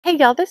Hey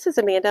y'all, this is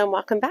Amanda and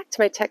welcome back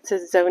to my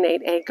Texas Zone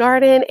 8A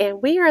garden,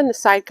 and we are in the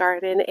side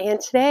garden,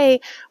 and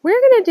today we're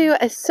going to do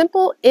a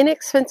simple,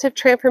 inexpensive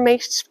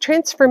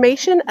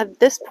transformation of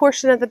this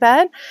portion of the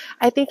bed.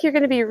 I think you're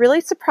going to be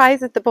really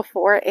surprised at the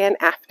before and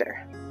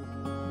after.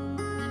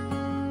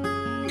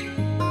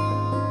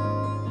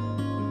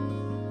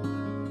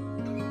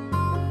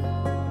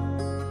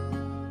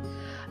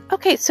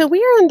 Okay, so we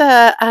are in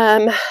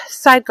the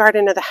side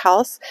garden of the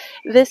house.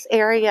 This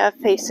area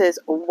faces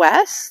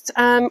west,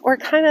 or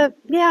kind of,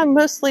 yeah,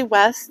 mostly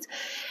west.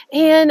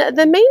 And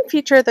the main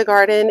feature of the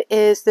garden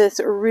is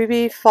this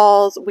Ruby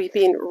Falls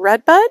Weeping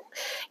Redbud.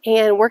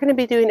 And we're going to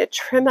be doing a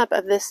trim up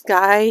of this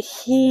guy.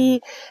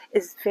 He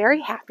is very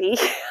happy.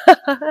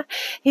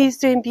 He's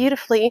doing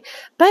beautifully,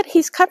 but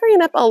he's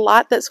covering up a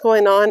lot that's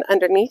going on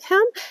underneath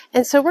him.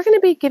 And so we're going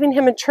to be giving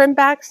him a trim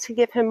back to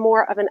give him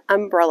more of an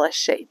umbrella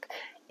shape.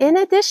 In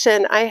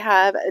addition, I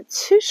have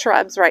two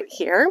shrubs right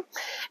here,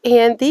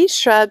 and these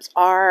shrubs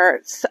are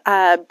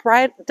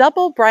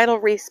double bridal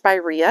wreath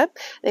spirea.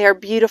 They are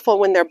beautiful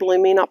when they're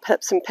blooming. I'll put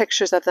up some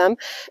pictures of them.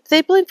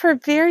 They bloom for a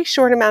very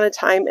short amount of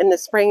time in the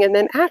spring, and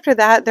then after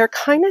that, they're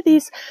kind of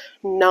these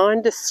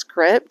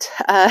nondescript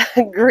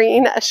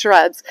green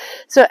shrubs.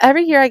 So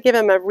every year I give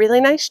them a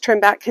really nice trim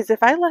back, because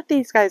if I let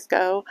these guys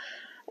go,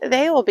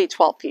 they will be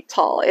 12 feet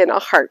tall in a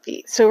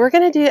heartbeat. So we're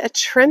going to do a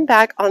trim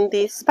back on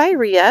the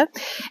spirea.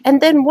 And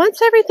then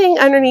once everything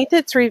underneath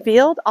it's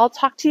revealed, I'll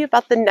talk to you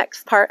about the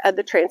next part of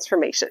the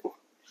transformation.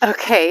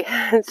 Okay,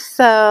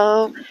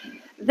 so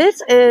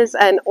this is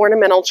an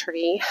ornamental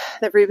tree,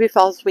 the Ruby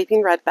Falls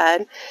Weeping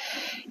Redbud.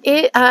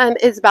 It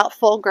is about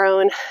full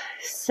grown.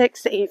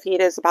 6 to 8 feet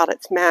is about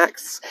its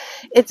max.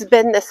 It's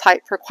been this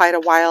height for quite a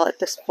while at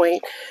this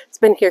point. It's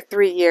been here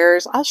 3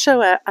 years. I'll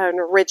show an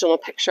original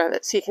picture of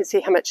it so you can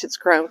see how much it's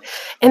grown.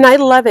 And I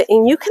love it.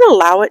 And you can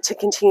allow it to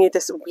continue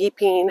this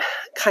weeping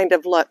kind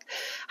of look.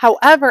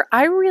 However,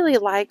 I really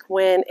like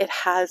when it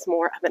has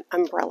more of an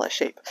umbrella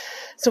shape.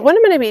 So what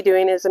I'm going to be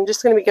doing is I'm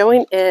just going to be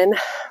going in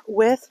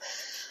with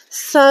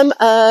some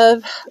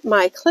of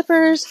my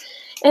clippers,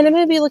 and I'm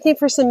going to be looking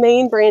for some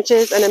main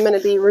branches, and I'm going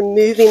to be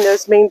removing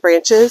those main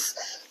branches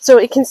so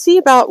it can see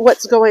about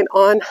what's going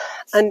on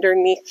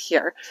underneath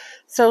here.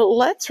 So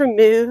let's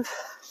remove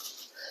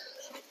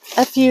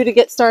a few to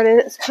get started.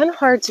 It's kind of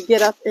hard to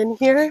get up in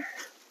here,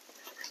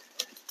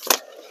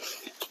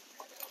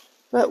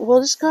 but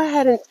we'll just go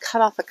ahead and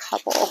cut off a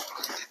couple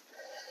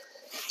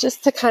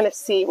just to kind of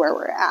see where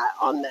we're at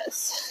on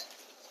this.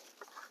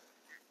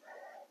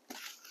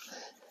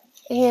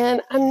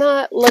 And I'm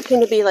not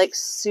looking to be like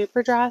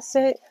super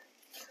drastic.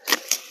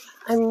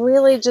 I'm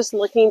really just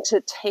looking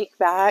to take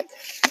back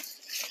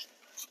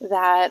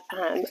that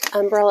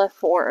umbrella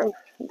form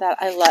that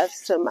I love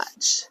so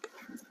much.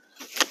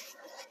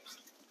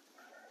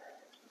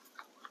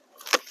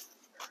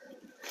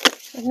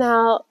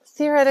 Now,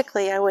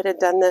 theoretically, I would have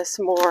done this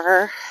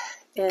more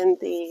in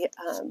the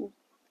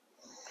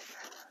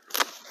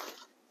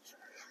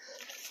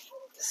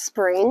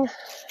spring,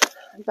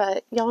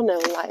 but y'all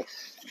know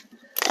life.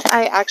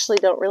 I actually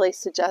don't really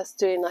suggest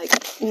doing like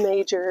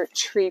major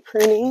tree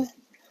pruning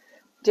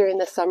during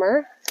the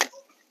summer,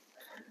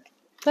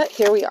 but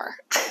here we are.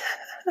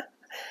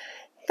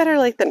 Better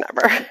late than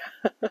never.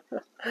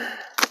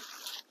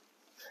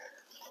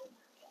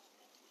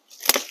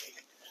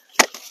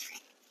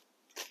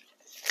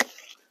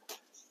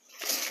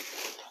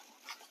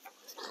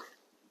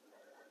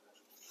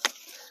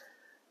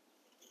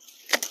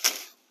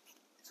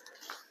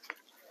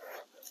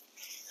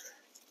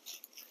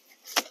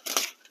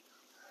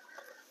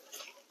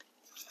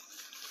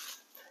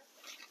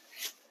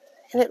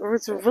 And it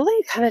was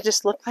really kind of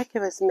just looked like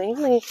it was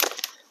mainly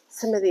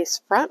some of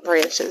these front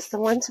branches, the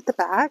ones at the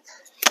back.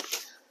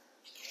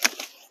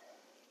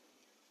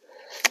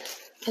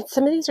 And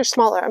some of these are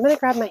smaller. I'm going to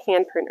grab my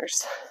hand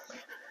pruners.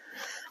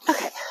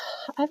 Okay,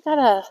 I've got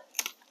a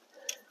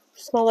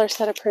smaller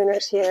set of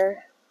pruners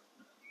here.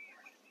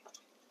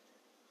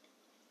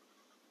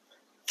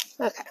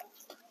 Okay,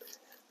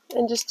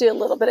 and just do a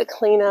little bit of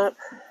cleanup.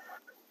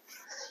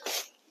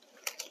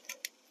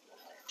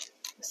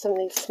 Some of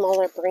these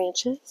smaller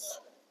branches.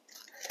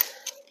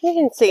 You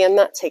can see I'm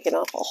not taking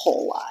off a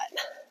whole lot.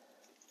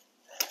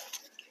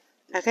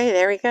 Okay,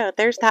 there we go.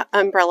 There's that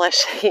umbrella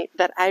shape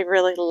that I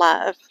really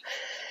love.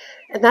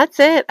 And that's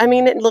it. I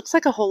mean, it looks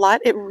like a whole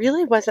lot. It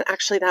really wasn't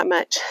actually that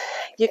much.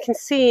 You can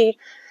see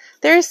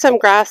there is some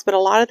grass, but a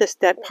lot of this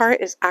dead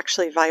part is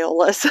actually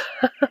violas.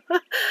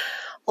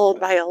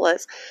 Old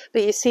violas.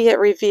 But you see it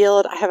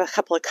revealed. I have a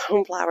couple of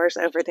coneflowers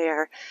over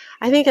there.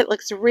 I think it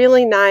looks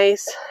really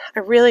nice. I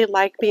really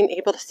like being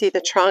able to see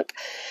the trunk,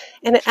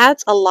 and it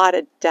adds a lot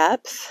of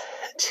depth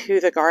to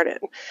the garden.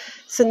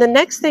 So the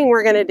next thing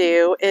we're going to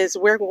do is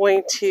we're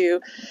going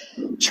to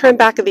trim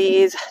back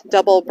these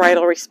double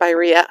bridal wreath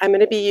spirea. I'm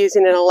going to be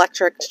using an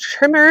electric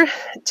trimmer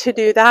to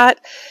do that,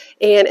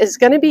 and it's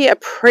going to be a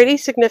pretty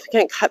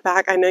significant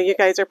cutback. I know you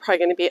guys are probably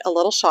going to be a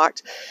little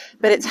shocked,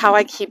 but it's how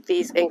I keep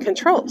these in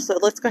control. So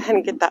let's go ahead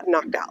and get that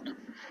knocked out.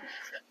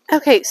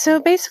 Okay, so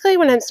basically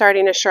when I'm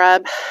starting a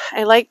shrub,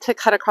 I like to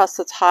cut across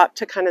the top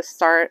to kind of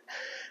start,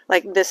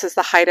 like this is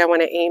the height I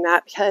want to aim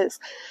at because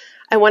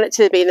I want it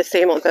to be the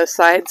same on both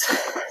sides.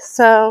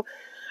 So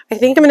I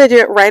think I'm going to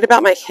do it right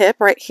about my hip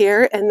right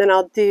here, and then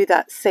I'll do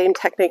that same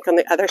technique on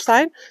the other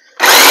side.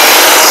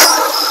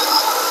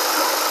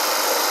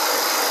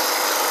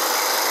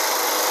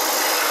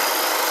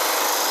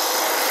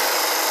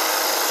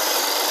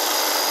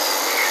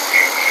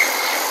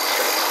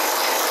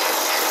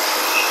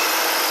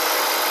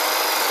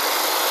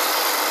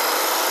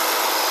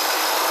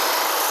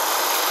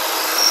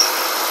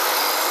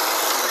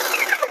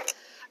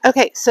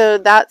 Okay, so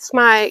that's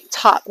my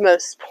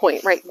topmost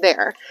point right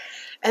there.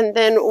 And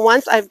then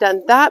once I've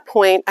done that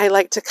point, I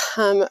like to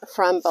come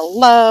from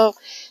below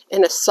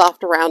in a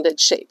soft rounded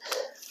shape.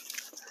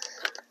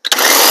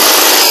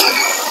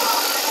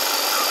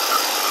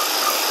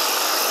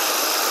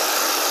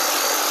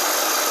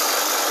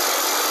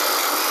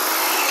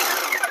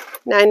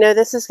 Now I know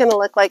this is going to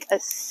look like a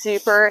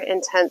super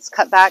intense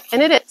cutback,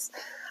 and it is.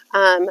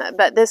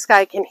 But this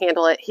guy can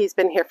handle it. He's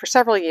been here for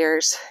several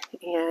years,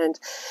 and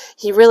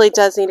he really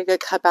does need a good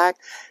cutback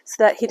so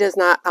that he does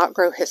not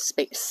outgrow his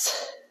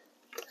space.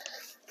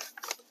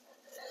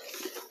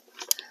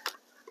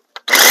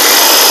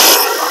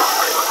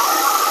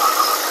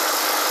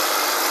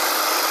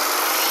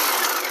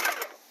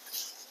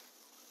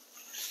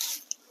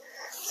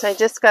 So I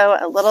just go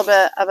a little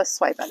bit of a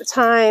swipe at a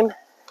time.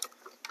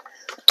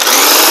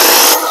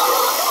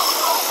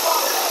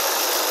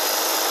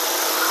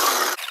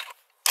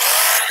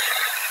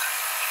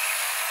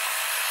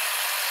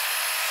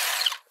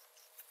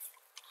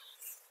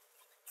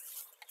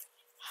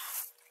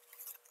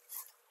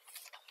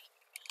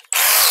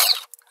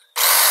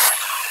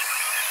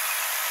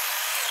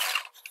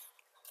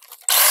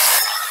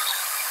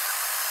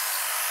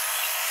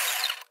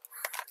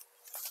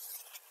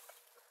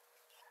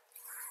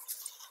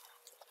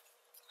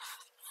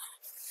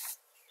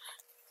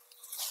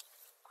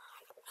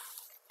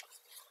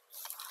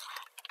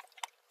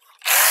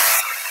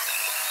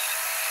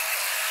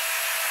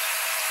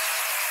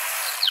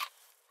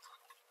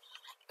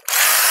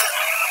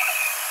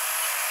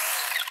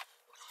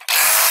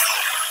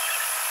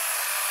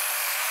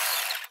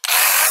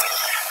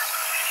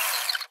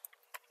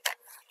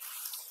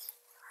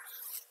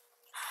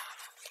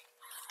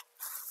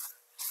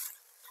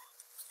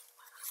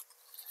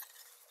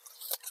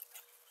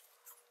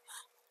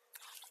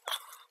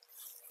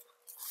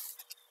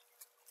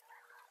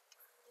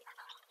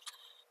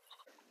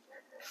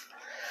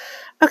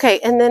 Okay,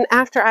 and then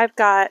after I've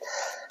got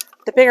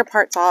the bigger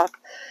parts off,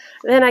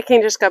 then I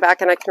can just go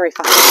back and I can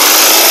refine.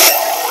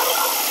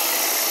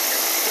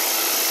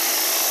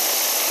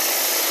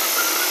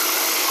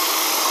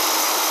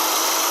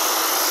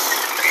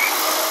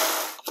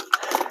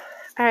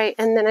 All right,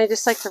 and then I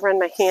just like to run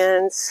my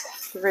hands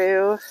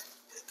through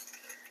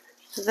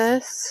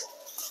this,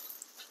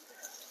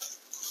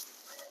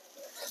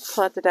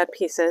 pull out the dead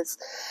pieces,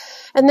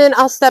 and then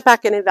I'll step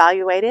back and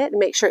evaluate it and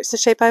make sure it's the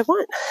shape I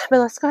want. But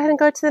let's go ahead and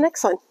go to the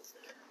next one.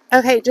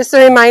 Okay, just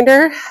a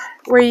reminder,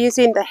 we're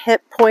using the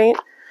hip point.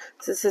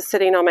 So this is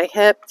sitting on my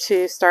hip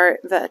to start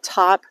the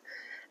top,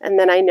 and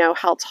then I know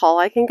how tall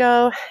I can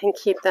go and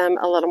keep them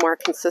a little more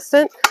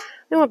consistent.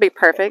 It won't be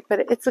perfect, but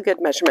it's a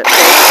good measurement point.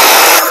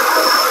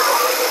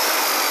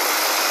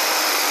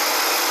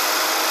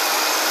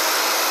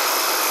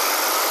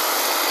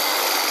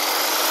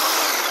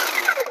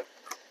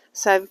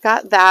 So I've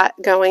got that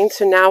going,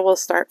 so now we'll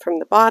start from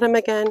the bottom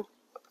again.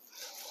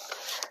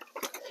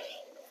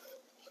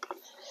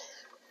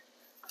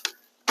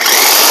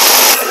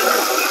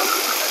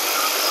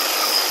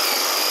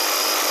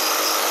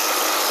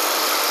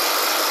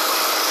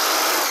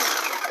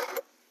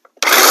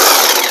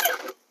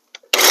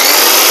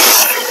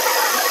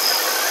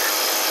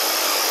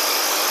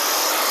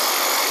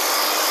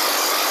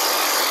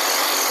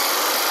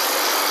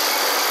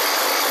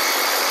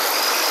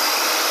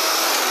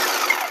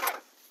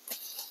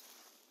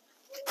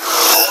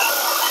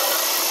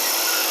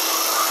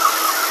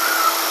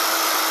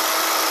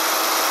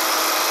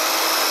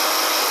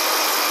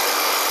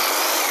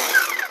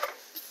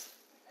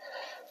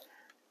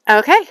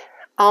 Okay,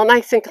 all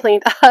nice and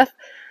cleaned up.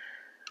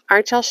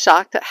 Aren't y'all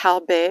shocked at how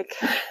big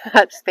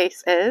that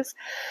space is?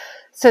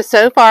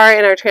 So far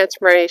in our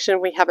transformation,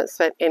 we haven't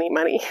spent any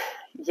money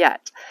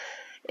yet.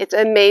 It's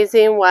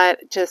amazing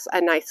what just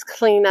a nice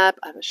cleanup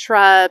of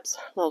shrubs,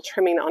 a little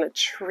trimming on a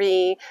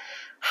tree,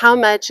 how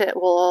much it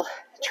will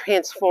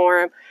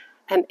transform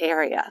an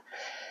area.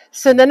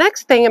 So the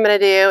next thing I'm going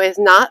to do is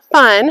not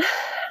fun,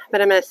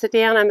 but I'm going to sit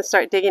down, I'm going to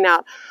start digging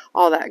out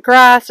all that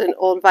grass and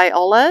old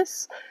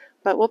violas.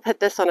 But we'll put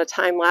this on a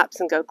time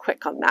lapse and go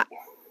quick on that.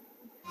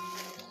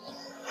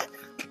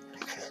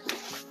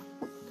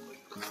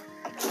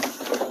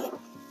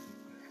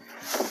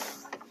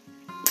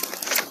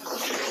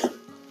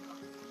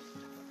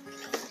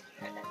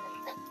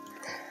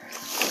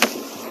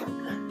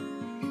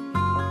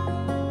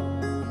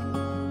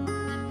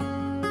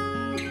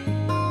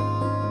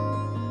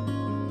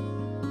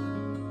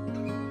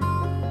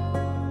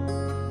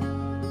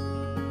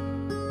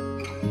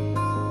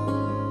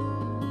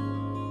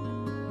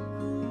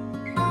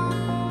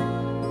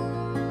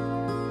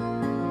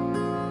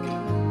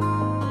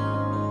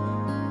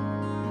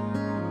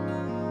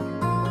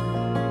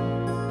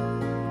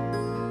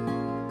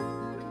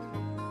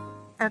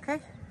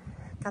 Okay,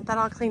 got that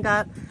all cleaned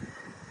up.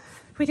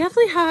 We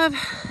definitely have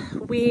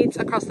weeds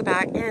across the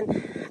back, and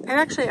I've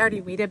actually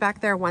already weeded back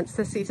there once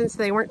this season, so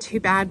they weren't too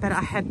bad, but I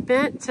had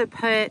meant to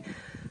put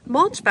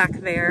mulch back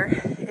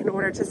there in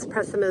order to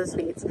suppress some of those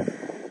weeds.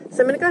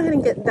 So I'm gonna go ahead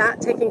and get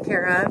that taken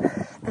care of.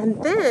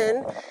 And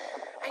then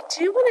I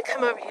do wanna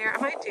come over here,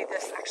 I might do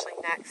this actually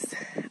next.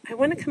 I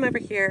wanna come over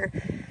here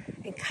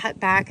and cut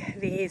back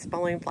these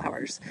balloon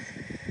flowers.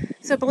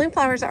 So balloon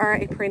flowers are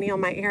a perennial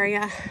in my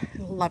area.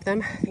 I love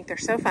them, I think they're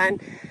so fun.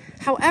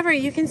 However,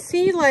 you can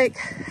see like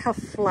how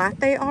flat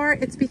they are.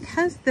 It's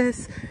because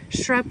this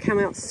shrub came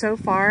out so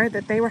far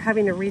that they were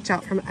having to reach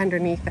out from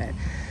underneath it.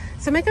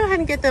 So I'm gonna go ahead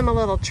and get them a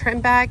little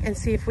trim back and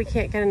see if we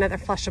can't get another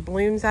flush of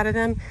blooms out of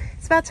them.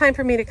 It's about time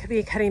for me to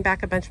be cutting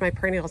back a bunch of my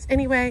perennials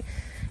anyway.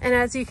 And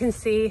as you can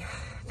see,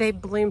 they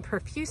bloom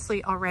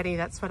profusely already.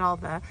 That's what all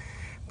the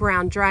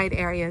brown dried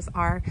areas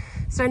are.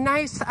 So a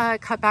nice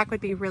cutback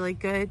would be really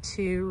good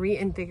to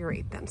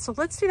reinvigorate them. So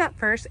let's do that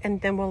first,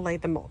 and then we'll lay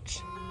the mulch.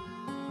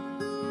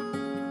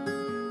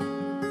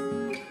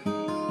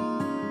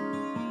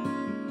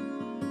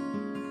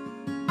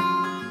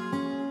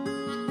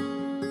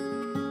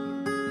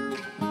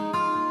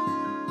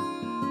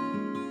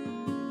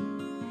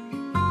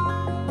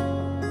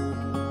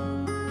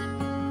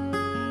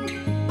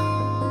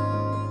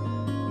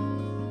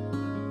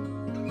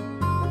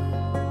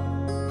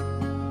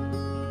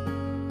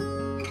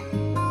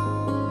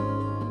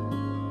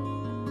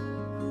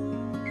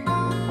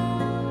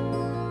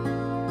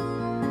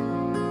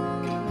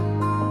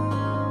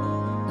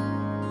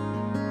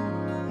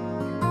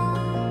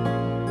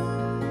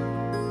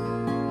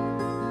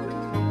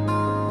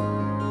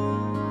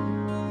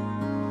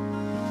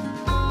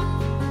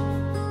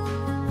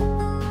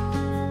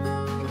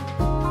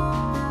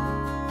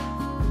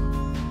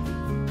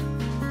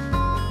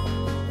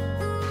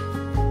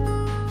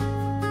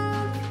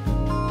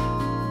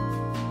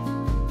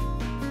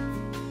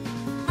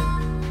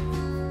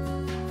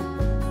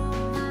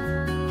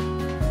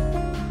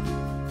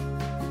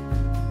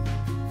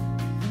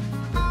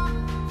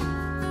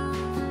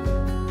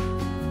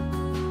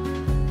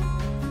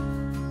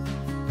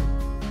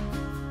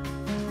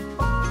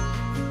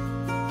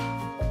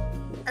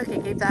 Okay,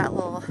 gave that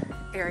little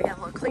area a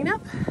little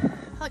cleanup.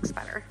 Looks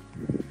better.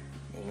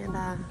 And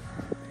I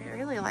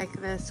really like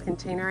this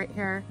container right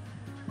here.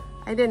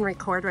 I didn't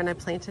record when I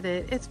planted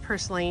it. It's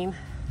purslane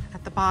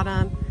at the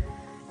bottom,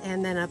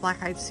 and then a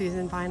black-eyed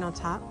Susan vine on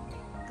top.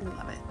 I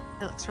love it.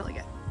 It looks really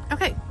good.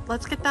 Okay,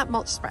 let's get that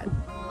mulch spread.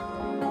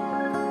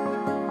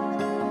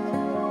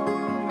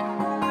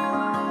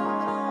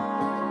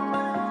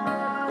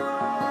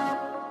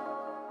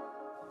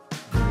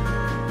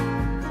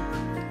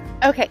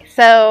 Okay,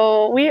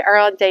 so we are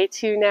on day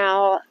 2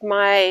 now.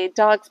 My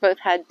dogs both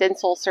had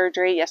dental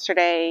surgery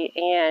yesterday,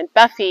 and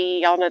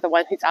Buffy, y'all know the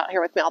one who's out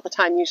here with me all the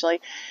time usually,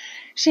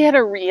 she had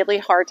a really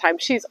hard time.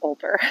 She's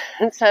older,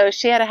 and so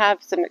she had to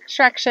have some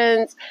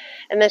extractions,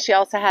 and then she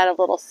also had a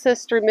little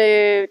cyst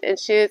removed, and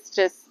she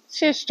was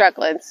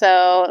struggling.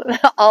 So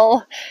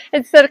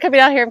instead of coming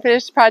out here and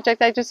finish the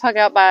project, I just hung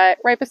out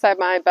right beside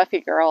my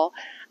Buffy girl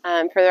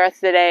for the rest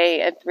of the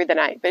day and through the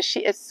night. But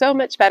she is so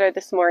much better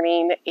this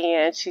morning,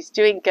 and she's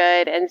doing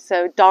good. And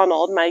so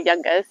Donald, my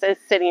youngest, is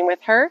sitting with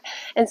her.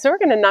 And so we're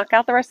going to knock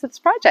out the rest of this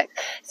project.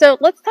 So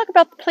let's talk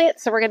about the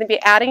plants that we're going to be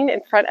adding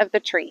in front of the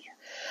tree.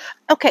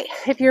 Okay,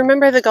 if you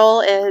remember, the goal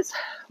is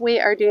we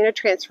are doing a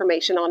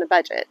transformation on a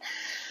budget.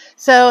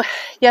 So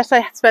yes,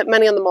 I spent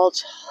money on the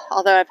mulch,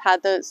 although I've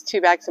had those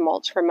 2 bags of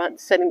mulch for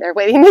months sitting there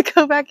waiting to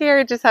go back here.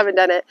 I just haven't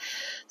done it.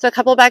 So a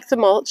couple of bags of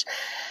mulch.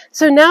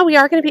 So now we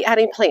are going to be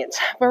adding plants,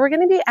 but we're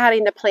going to be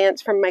adding the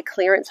plants from my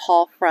clearance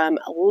haul from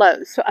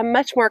Lowe's. So a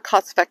much more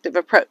cost-effective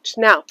approach.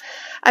 Now,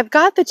 I've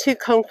got the 2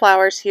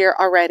 coneflowers here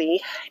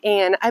already,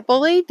 and I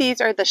believe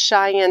these are the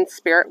Cheyenne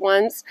Spirit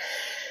ones.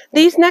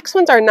 These next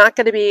ones are not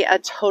going to be a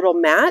total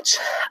match,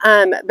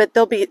 but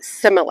they'll be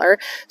similar.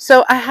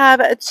 So I have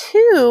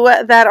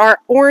 2 that are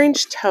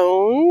orange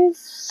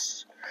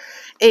tones,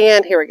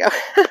 and here we go.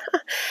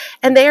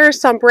 And they are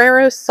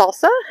Sombrero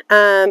Salsa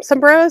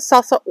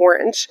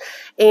Orange,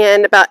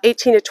 and about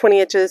 18 to 20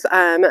 inches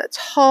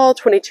tall,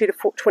 22 to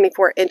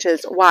 24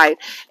 inches wide.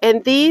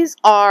 And these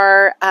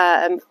are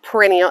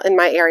perennial in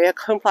my area.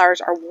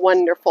 Coneflowers are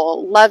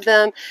wonderful. Love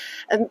them.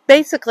 And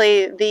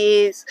basically,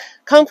 these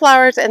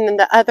coneflowers and then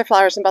the other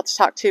flowers I'm about to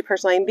talk to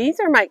personally, these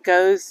are my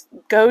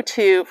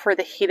go-to for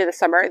the heat of the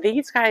summer.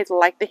 These guys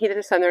like the heat of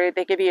the summer.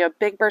 They give you a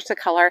big burst of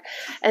color,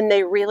 and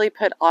they really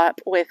put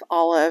up with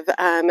all of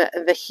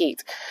the heat.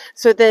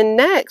 So then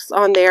next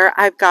on there,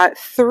 I've got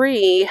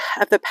 3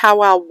 of the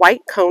Powwow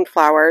White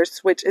Coneflowers,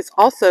 which is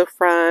also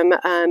from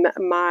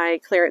my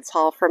clearance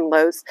haul from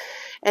Lowe's.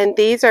 And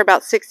these are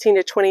about 16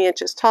 to 20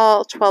 inches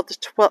tall, 12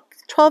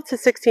 to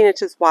 16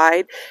 inches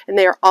wide, and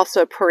they are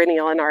also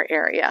perennial in our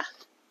area.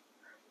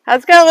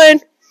 How's it going?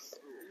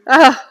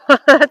 Oh,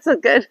 that's a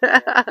good,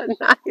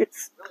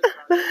 nice.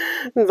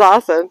 That's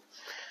awesome.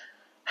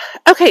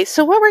 Okay,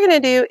 so what we're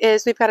going to do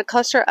is we've got a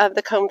cluster of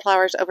the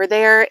coneflowers over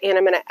there, and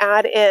I'm going to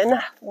add in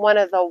one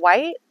of the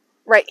white. And then I'm going to add in 1 of the Powwow White Coneflowers. And these are about 16 to 20 inches tall, 12 to 16 inches wide, and they are also perennial in our area. How's it going? Oh, that's a good, nice. That's awesome. Okay, so what we're going to do is we've got a cluster of the coneflowers over there, and I'm going to add in one of the white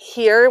right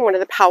here, one of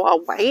the powwow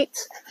white.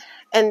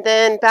 And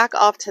then back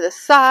off to the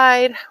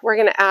side, we're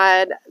going to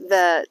add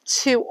the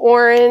 2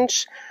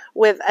 orange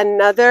with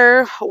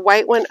another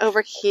white one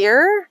over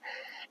here.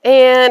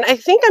 And I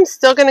think I'm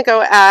still going to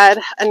go add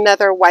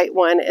another white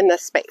one in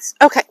this space.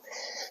 Okay,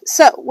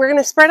 so we're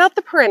going to spread out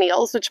the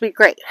perennials, which will be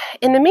great.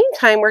 In the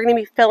meantime, we're going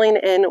to be filling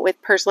in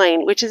with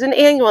Purslane, which is an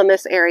annual in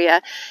this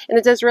area, and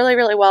it does really,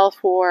 really well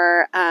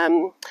for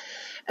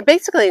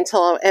basically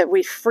until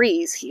we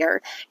freeze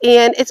here.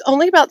 And it's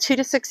only about 2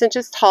 to 6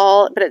 inches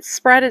tall, but its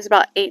spread is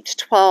about 8 to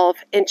 12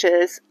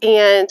 inches.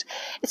 And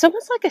it's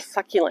almost like a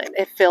succulent.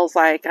 It feels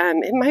like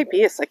it might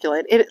be a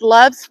succulent. It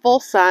loves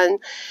full sun.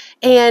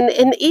 And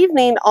in the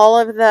evening, all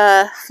of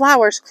the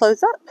flowers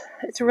close up.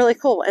 It's really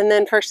cool. And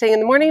then first thing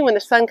in the morning, when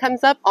the sun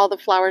comes up, all the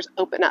flowers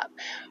open up,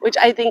 which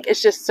I think is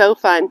just so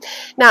fun.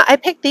 Now, I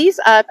picked these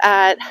up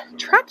at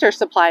Tractor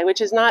Supply,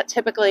 which is not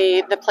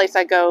typically the place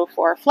I go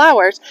for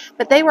flowers,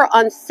 but they were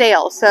on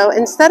sale. So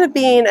instead of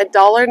being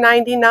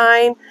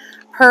 $1.99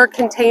 per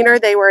container,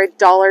 they were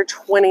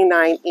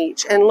 $1.29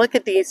 each. And look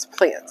at these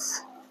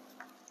plants.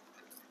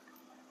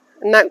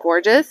 Isn't that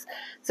gorgeous?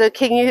 So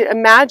can you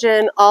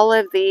imagine all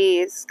of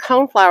these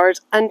coneflowers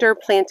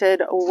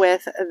underplanted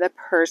with the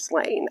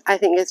purslane? I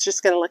think it's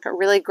just going to look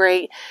really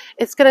great.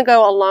 It's going to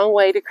go a long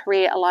way to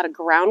create a lot of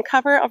ground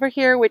cover over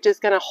here, which is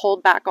going to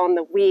hold back on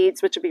the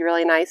weeds, which would be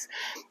really nice.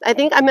 I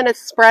think I'm going to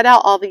spread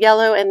out all the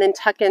yellow and then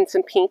tuck in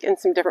some pink in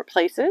some different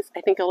places.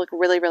 I think it'll look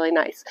really, really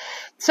nice.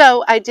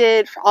 So I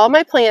did for all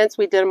my plants,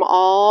 we did them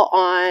all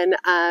on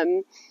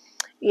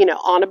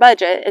on a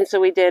budget. And so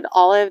we did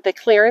all of the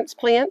clearance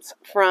plants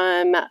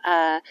from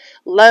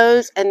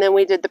Lowe's, and then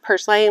we did the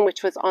purslane,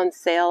 which was on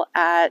sale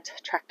at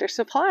Tractor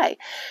Supply.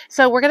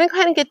 So we're going to go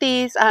ahead and get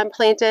these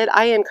planted.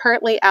 I am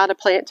currently out of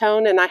plant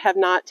tone, and I have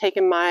not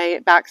taken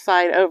my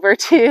backside over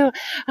to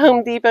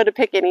Home Depot to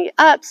pick any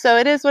up. So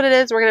it is what it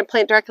is. We're going to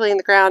plant directly in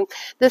the ground.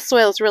 This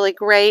soil is really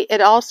great. It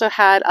also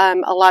had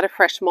a lot of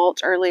fresh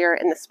mulch earlier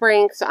in the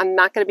spring, so I'm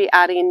not going to be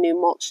adding new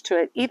mulch to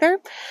it either.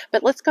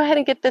 But let's go ahead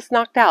and get this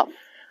knocked out.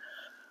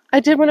 I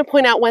did want to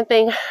point out one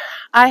thing.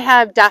 I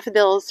have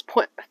daffodils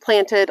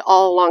planted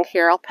all along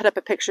here. I'll put up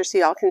a picture so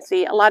y'all can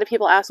see. A lot of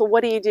people ask, well,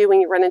 what do you do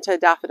when you run into a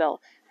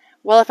daffodil?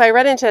 Well, if I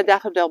run into a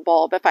daffodil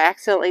bulb, if I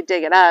accidentally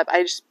dig it up,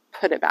 I just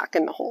put it back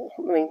in the hole.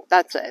 I mean,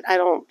 that's it. I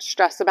don't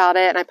stress about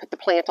it, and I put the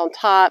plant on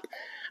top.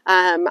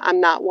 I'm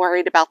not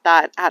worried about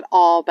that at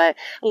all, but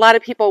a lot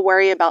of people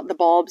worry about the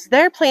bulbs.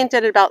 They're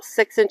planted about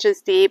 6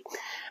 inches deep.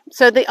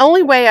 So the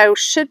only way I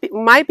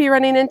might be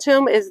running into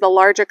them is the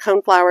larger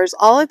coneflowers.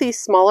 All of these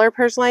smaller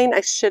purslane,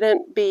 I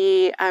shouldn't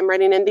be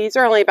running in. These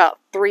are only about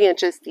 3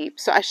 inches deep,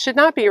 so I should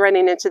not be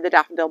running into the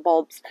daffodil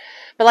bulbs.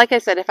 But like I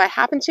said, if I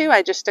happen to,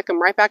 I just stick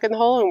them right back in the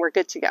hole and we're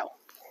good to go.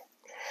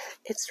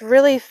 It's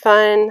really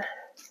fun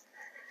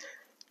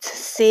to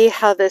see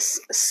how this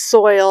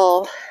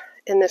soil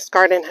in this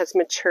garden has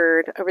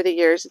matured over the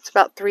years. It's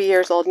about 3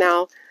 years old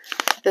now.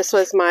 This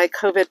was my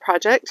COVID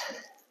project.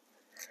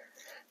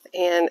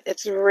 And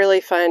it's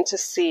really fun to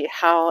see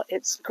how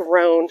it's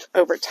grown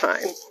over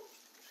time.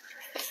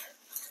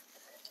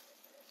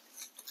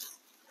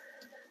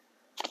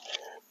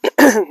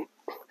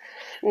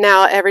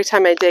 Now, every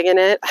time I dig in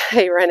it,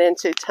 I run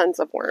into tons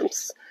of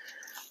worms,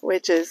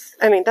 which is,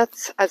 I mean,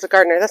 that's, as a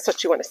gardener, that's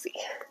what you want to see.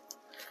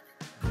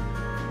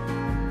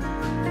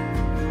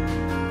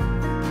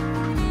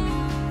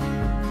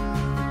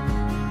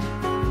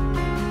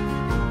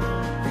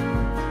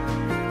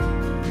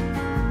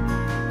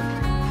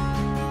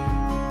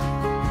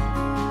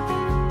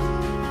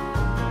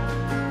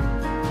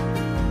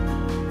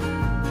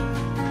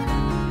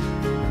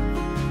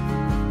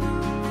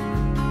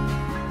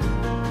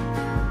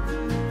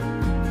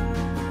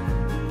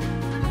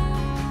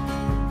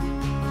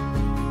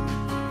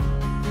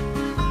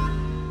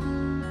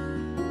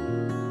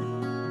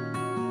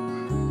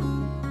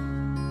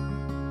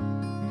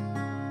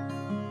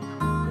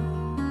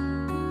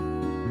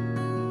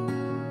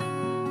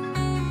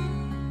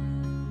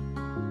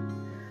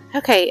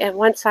 Okay, and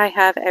once I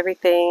have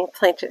everything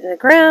planted in the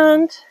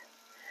ground,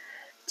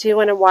 do you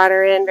want to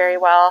water in very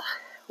well?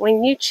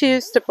 When you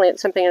choose to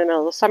plant something in the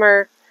middle of the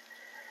summer,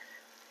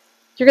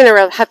 you're going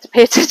to have to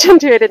pay attention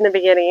to it in the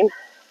beginning.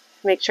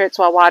 Make sure it's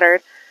well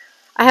watered.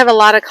 I have a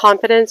lot of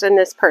confidence in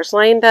this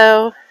purslane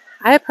though.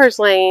 I have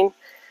purslane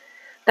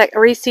that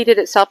reseeded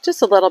itself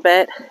just a little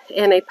bit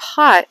in a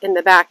pot in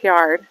the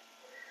backyard,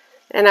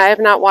 and I have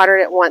not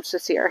watered it once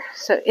this year.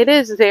 So it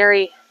is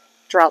very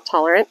drought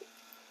tolerant.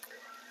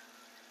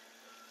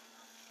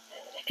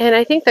 And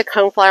I think the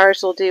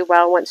coneflowers will do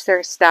well once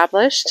they're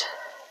established.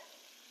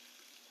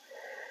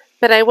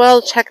 But I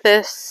will check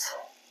this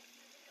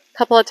a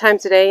couple of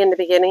times a day in the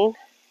beginning,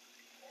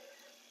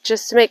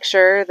 just to make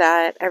sure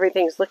that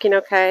everything's looking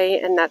okay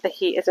and that the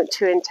heat isn't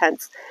too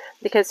intense.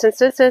 Because since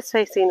this is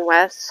facing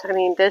west, I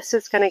mean, this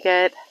is going to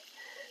get,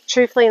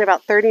 truthfully, in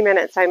about 30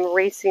 minutes, I'm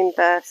racing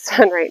the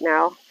sun right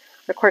now.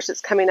 Of course,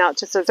 it's coming out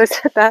just as I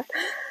said that.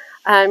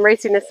 I'm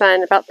racing the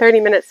sun. About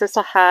 30 minutes, this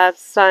will have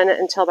sun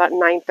until about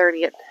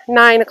 9:30 at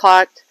 9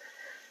 o'clock,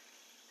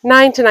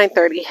 9 to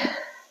 9:30.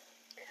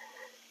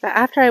 But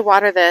after I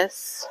water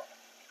this,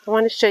 I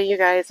want to show you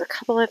guys a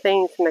couple of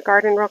things in the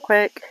garden real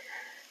quick,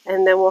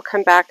 and then we'll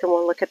come back and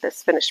we'll look at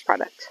this finished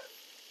product.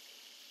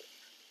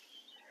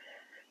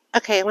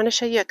 Okay, I want to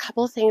show you a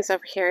couple of things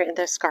over here in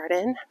this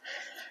garden.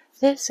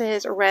 This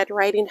is Red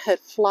Riding Hood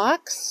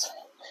phlox,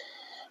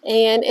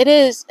 and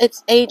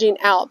it's aging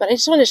out, but I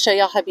just want to show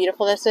y'all how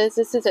beautiful this is.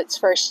 This is its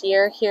first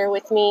year here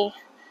with me.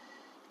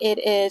 It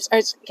is, or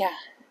it's,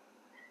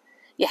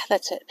 yeah,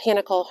 that's it,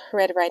 Panicle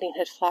Red Riding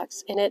Hood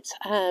phlox, and it's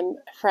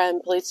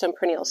from Bluestone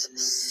Perennials.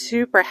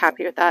 Super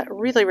happy with that.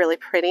 Really, really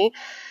pretty.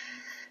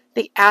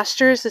 The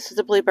asters, this is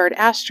a bluebird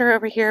aster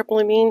over here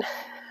blooming,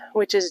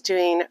 which is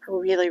doing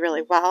really,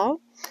 really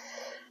well.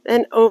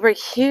 Then over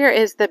here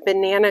is the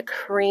banana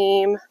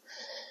cream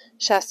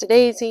Shasta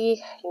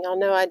daisy. Y'all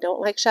know I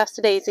don't like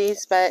Shasta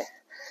daisies, but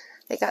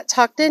I got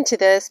talked into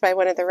this by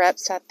one of the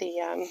reps at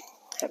the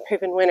at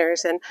Proven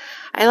Winners, and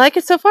I like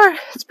it so far.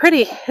 It's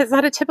pretty. It's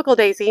not a typical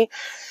daisy.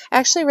 I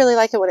actually really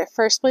like it when it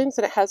first blooms,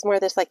 and it has more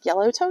of this like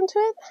yellow tone to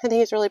it. I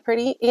think it's really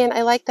pretty, and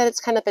I like that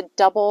it's kind of a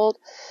doubled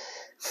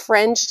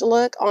fringed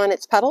look on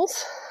its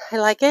petals. I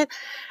like it.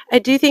 I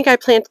do think I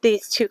planted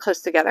these too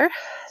close together,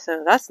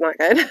 so that's not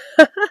good.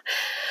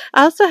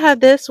 I also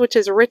have this, which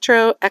is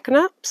Retro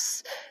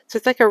Echinops. So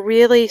it's like a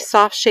really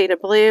soft shade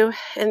of blue,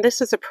 and this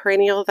is a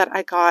perennial that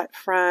I got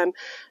from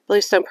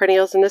Bluestone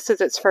Perennials, and this is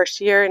its first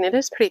year, and it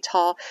is pretty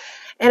tall,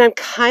 and I'm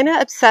kind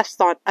of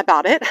obsessed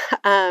about it.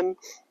 Oh,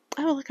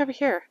 look over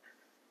here.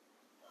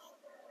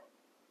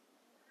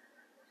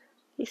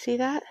 You see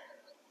that?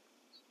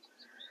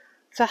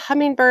 It's a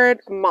hummingbird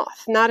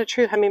moth. Not a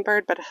true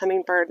hummingbird, but a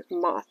hummingbird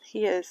moth.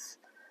 He is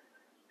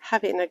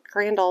having a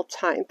grand old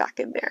time back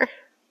in there.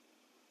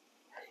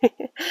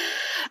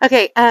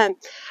 Okay, I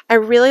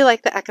really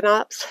like the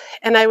Echinops,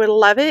 and I would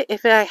love it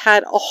if I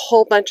had a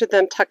whole bunch of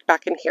them tucked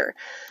back in here.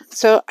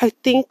 So I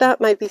think that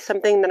might be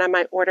something that I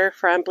might order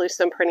from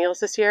Bluestone Perennials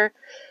this year.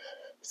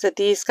 So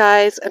these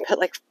guys, and put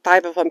like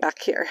 5 of them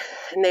back here.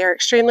 And they are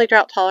extremely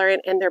drought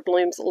tolerant, and their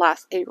blooms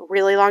last a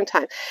really long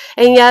time.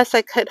 And yes,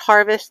 I could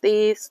harvest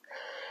these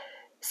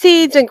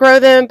seeds and grow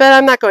them, but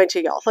I'm not going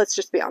to, y'all. Let's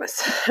just be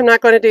honest. I'm not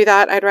going to do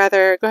that. I'd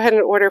rather go ahead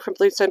and order from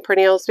Bluestone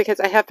Perennials, because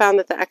I have found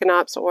that the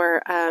Echinops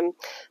or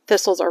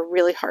thistles are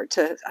really hard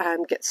to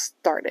get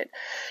started.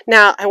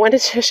 Now, I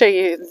wanted to show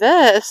you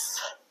this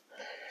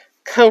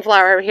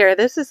coneflower over here.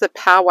 This is the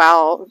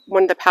Powwow,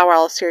 one of the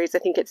Powwow series. I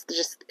think it's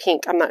just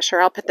pink. I'm not sure.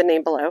 I'll put the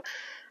name below.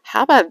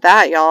 How about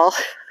that, y'all?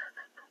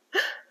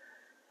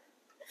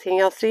 Can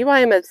y'all see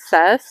why I'm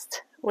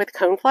obsessed with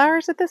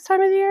coneflowers at this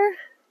time of the year?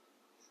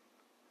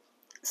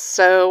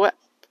 So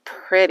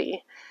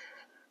pretty.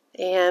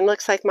 And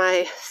looks like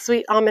my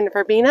sweet almond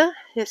verbena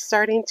is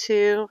starting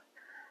to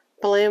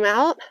bloom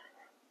out.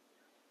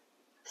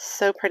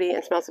 So pretty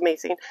and smells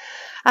amazing.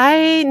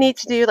 I need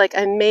to do like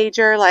a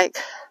major like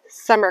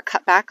summer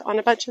cutback on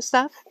a bunch of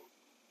stuff,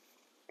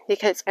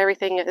 because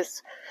everything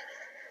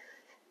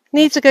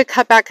needs a good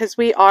cutback, because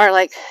we are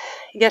like,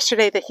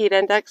 yesterday the heat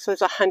index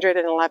was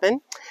 111.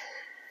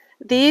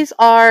 These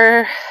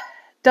are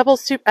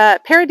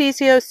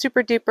Paradiso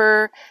Super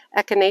Duper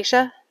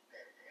Echinacea.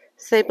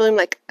 So they bloom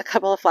like a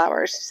couple of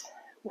flowers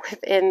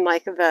within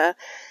like the,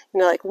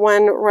 like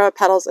one row of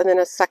petals and then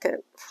a second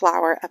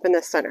flower up in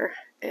the center.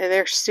 And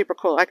they're super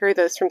cool. I grew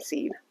those from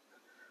seed.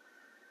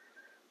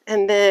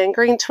 And then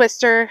green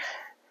twister,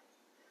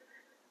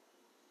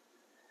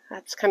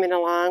 that's coming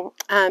along.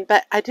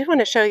 But I do want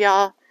to show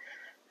y'all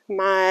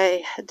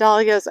my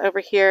dahlias over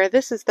here.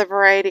 This is the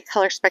Variety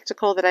Color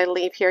Spectacle that I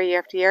leave here year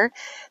after year.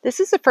 This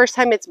is the first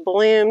time it's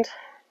bloomed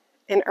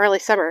in early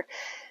summer.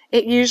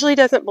 It usually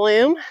doesn't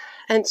bloom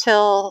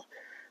until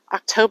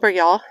October,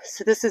 y'all.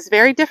 So this is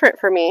very different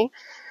for me.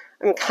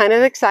 I'm kind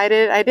of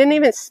excited. I didn't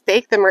even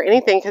stake them or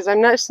anything, because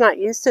I'm just not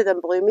used to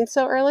them blooming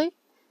so early.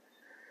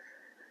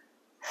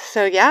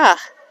 So yeah,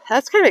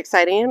 that's kind of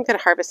exciting. I'm going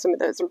to harvest some of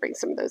those and bring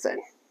some of those in.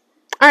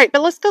 All right,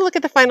 but let's go look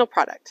at the final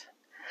product.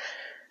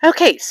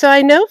 Okay, so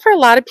I know for a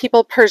lot of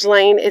people,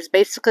 purslane is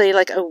basically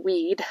like a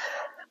weed,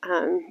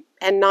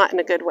 and not in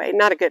a good way,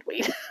 not a good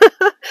weed,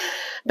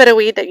 but a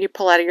weed that you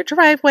pull out of your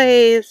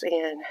driveways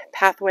and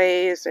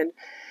pathways, and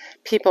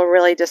people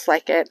really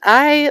dislike it.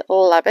 I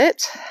love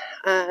it.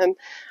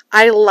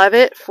 I love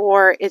it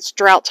for its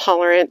drought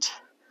tolerant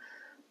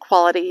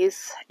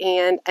qualities,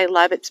 and I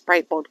love its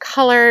bright bold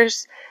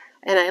colors,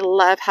 and I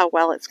love how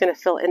well it's going to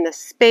fill in the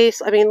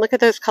space. I mean, look at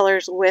those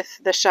colors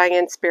with the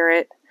Cheyenne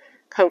Spirit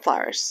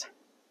coneflowers.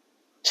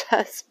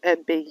 Just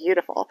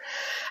beautiful.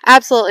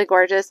 Absolutely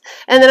gorgeous.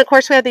 And then of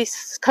course we have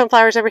these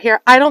coneflowers over here.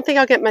 I don't think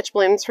I'll get much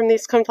blooms from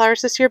these coneflowers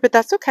this year, but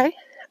that's okay.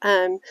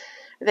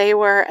 They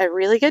were a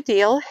really good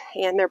deal,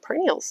 and they're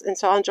perennials, and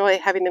so I'll enjoy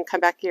having them come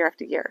back year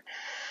after year.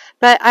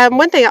 But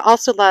one thing I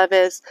also love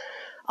is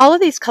all of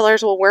these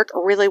colors will work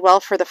really well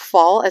for the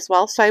fall as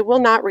well, so I will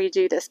not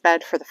redo this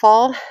bed for the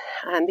fall.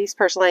 These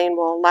purslane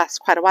will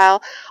last quite a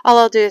while. All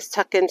I'll do is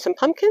tuck in some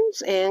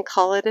pumpkins and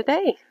call it a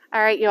day.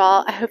 All right, you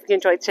all, I hope you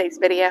enjoyed today's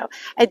video.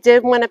 I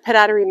did want to put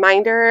out a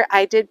reminder.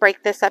 I did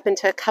break this up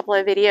into a couple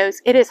of videos.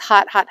 It is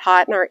hot, hot,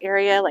 hot in our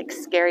area, like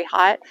scary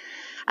hot.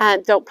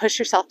 Don't push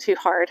yourself too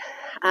hard.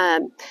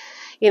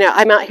 You know,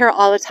 I'm out here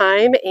all the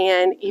time,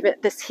 and even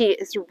this heat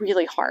is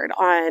really hard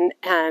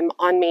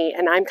on me,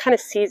 and I'm kind of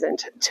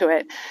seasoned to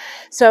it.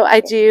 So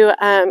I do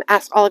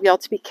ask all of y'all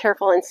to be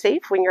careful and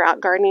safe when you're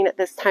out gardening at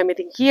this time of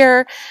the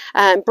year.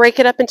 Break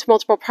it up into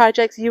multiple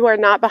projects. You are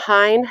not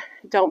behind.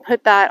 Don't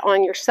put that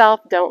on yourself.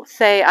 Don't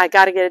say, I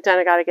got to get it done.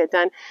 I got to get it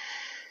done.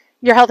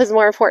 Your health is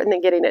more important than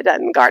getting it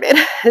done in the garden.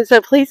 So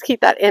please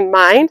keep that in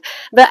mind.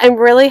 But I'm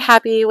really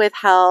happy with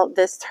how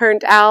this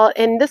turned out,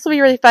 and this will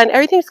be really fun.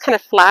 Everything's kind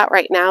of flat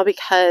right now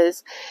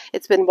because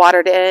it's been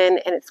watered in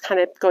and it's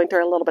kind of going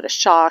through a little bit of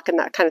shock and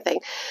that kind of thing.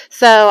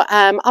 So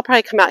I'll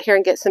probably come out here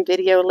and get some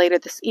video later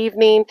this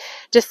evening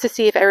just to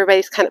see if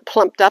everybody's kind of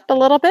plumped up a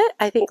little bit,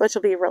 I think, which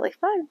will be really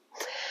fun.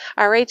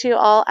 All right, you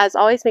all, as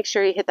always, make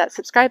sure you hit that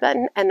subscribe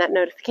button and that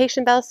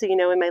notification bell so you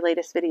know when my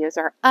latest videos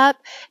are up.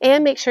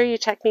 And make sure you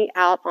check me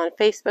out on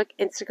Facebook,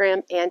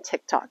 Instagram, and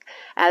TikTok.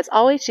 As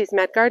always, she's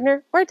Mad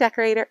Gardener or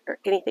Decorator or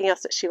anything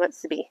else that she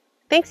wants to be.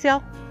 Thanks,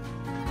 y'all.